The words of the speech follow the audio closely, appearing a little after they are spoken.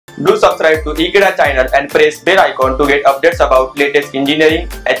Do subscribe to Ekeeda channel and press bell icon to get updates about latest engineering,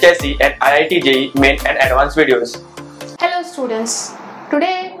 HSC and IIT JEE main and advanced videos. Hello students,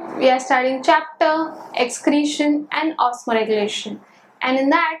 today we are studying chapter Excretion and Osmoregulation, and in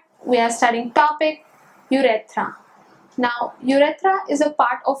that we are studying topic urethra. Now urethra is a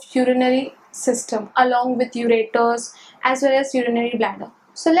part of urinary system along with ureters as well as urinary bladder.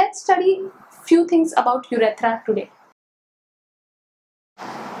 So let's study few things about urethra today.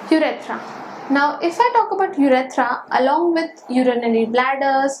 Urethra. Now if I talk about urethra along with urinary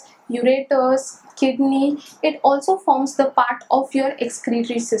bladders, ureters, kidney, it also forms the part of your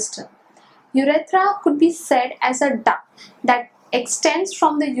excretory system. Urethra could be said as a duct that extends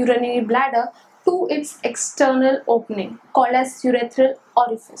from the urinary bladder to its external opening called as urethral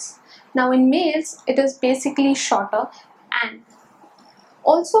orifice. Now in males it is basically shorter, and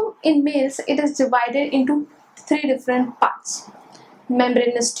also in males it is divided into three different parts: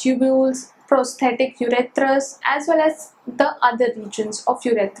 membranous tubules, prosthetic urethras, as well as the other regions of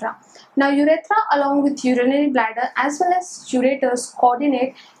urethra. Now urethra along with urinary bladder as well as ureters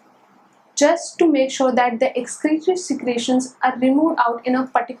coordinate just to make sure that the excretory secretions are removed out in a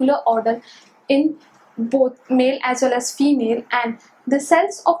particular order in both male as well as female, and the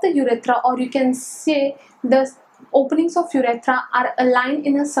cells of the urethra, or you can say the openings of urethra, are aligned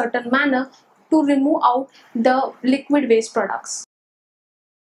in a certain manner to remove out the liquid waste products.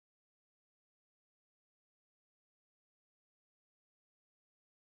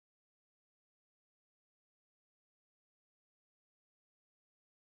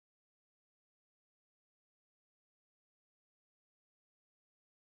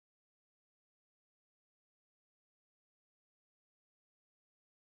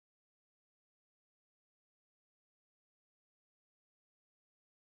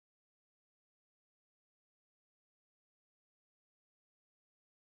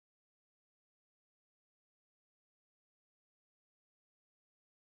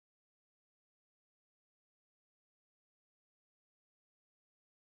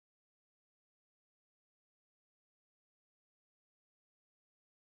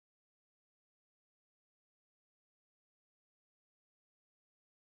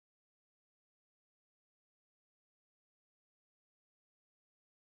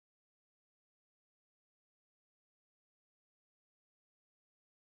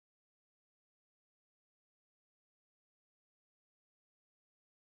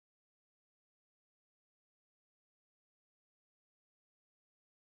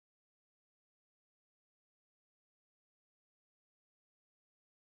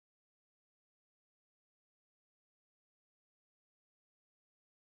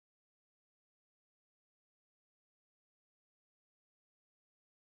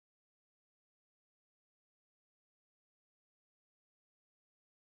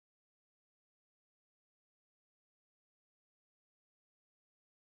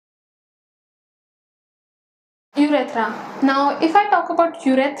 Urethra. Now if I talk about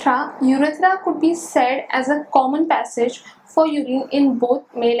urethra, urethra could be said as a common passage for urine in both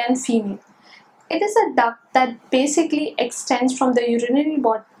male and female. It is a duct that basically extends from the urinary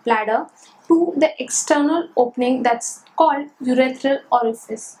bladder to the external opening that's called urethral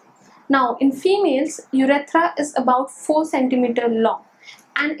orifice. Now in females, urethra is about 4 cm long,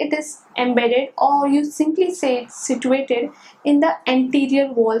 and it is embedded, or you simply say it's situated in the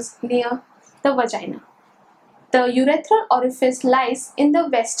anterior walls near the vagina. The urethral orifice lies in the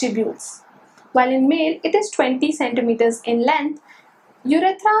vestibules. While in male it is 20 centimeters in length,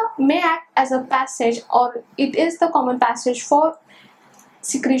 urethra may act as a passage, or it is the common passage for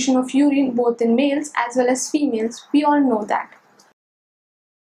secretion of urine both in males as well as females. We all know that.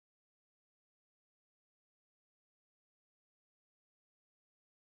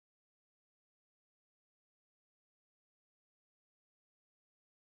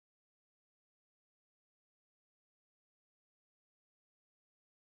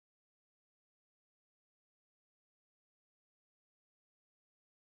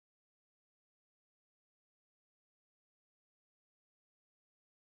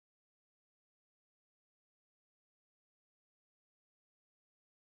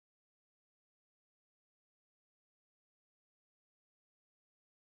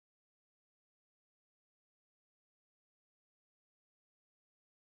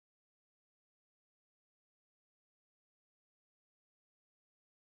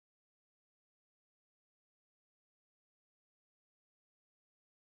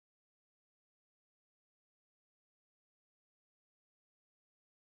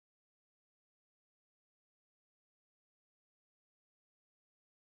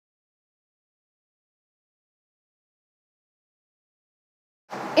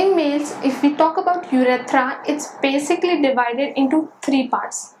 In males, if we talk about urethra, it's basically divided into three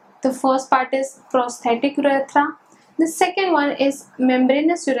parts. The first part is prosthetic urethra, the second one is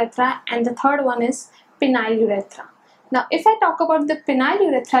membranous urethra, and the third one is penile urethra. Now, if I talk about the penile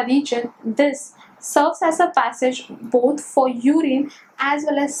urethra region, this serves as a passage both for urine as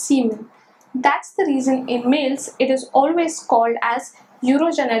well as semen. That's the reason in males it is always called as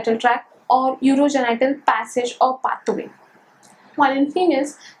urogenital tract or urogenital passage or pathway. While in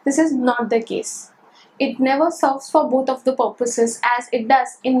females, this is not the case. It never serves for both of the purposes as it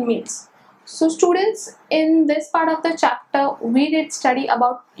does in males. So students, in this part of the chapter, we did study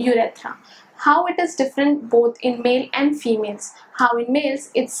about urethra, how it is different both in male and females, how in males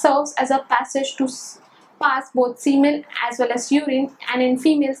it serves as a passage to pass both semen as well as urine, and in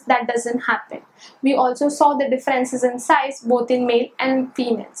females that doesn't happen. We also saw the differences in size both in male and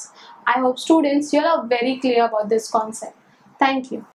females. I hope students, you are very clear about this concept. Thank you.